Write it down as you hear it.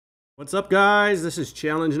What's up, guys? This is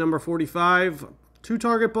challenge number 45. 2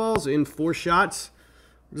 target balls in 4 shots.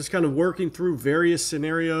 We're just kind of working through various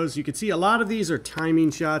scenarios. You can see a lot of these are timing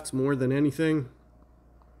shots more than anything.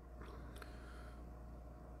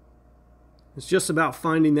 It's just about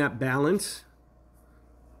finding that balance.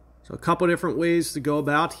 So a couple different ways to go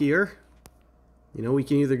about here. You know, we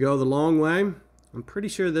can either go the long way. I'm pretty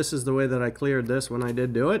sure this is the way that I cleared this when I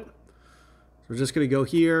did do it. So we're just going to go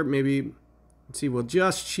here, maybe. See, we'll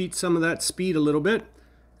just cheat some of that speed a little bit.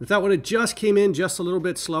 If that would have just came in just a little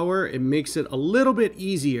bit slower, it makes it a little bit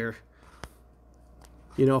easier.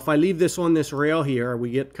 You know, if I leave this on this rail here, we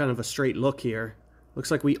get kind of a straight look here.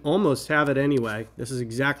 Looks like we almost have it anyway. This is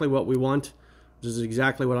exactly what we want. This is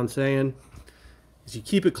exactly what I'm saying. Is you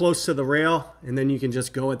keep it close to the rail, and then you can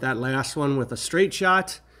just go at that last one with a straight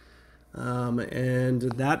shot. And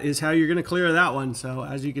that is how you're going to clear that one. So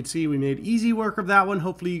as you can see, we made easy work of that one.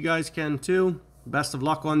 Hopefully you guys can too. Best of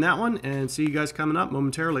luck on that one, and see you guys coming up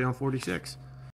momentarily on 46.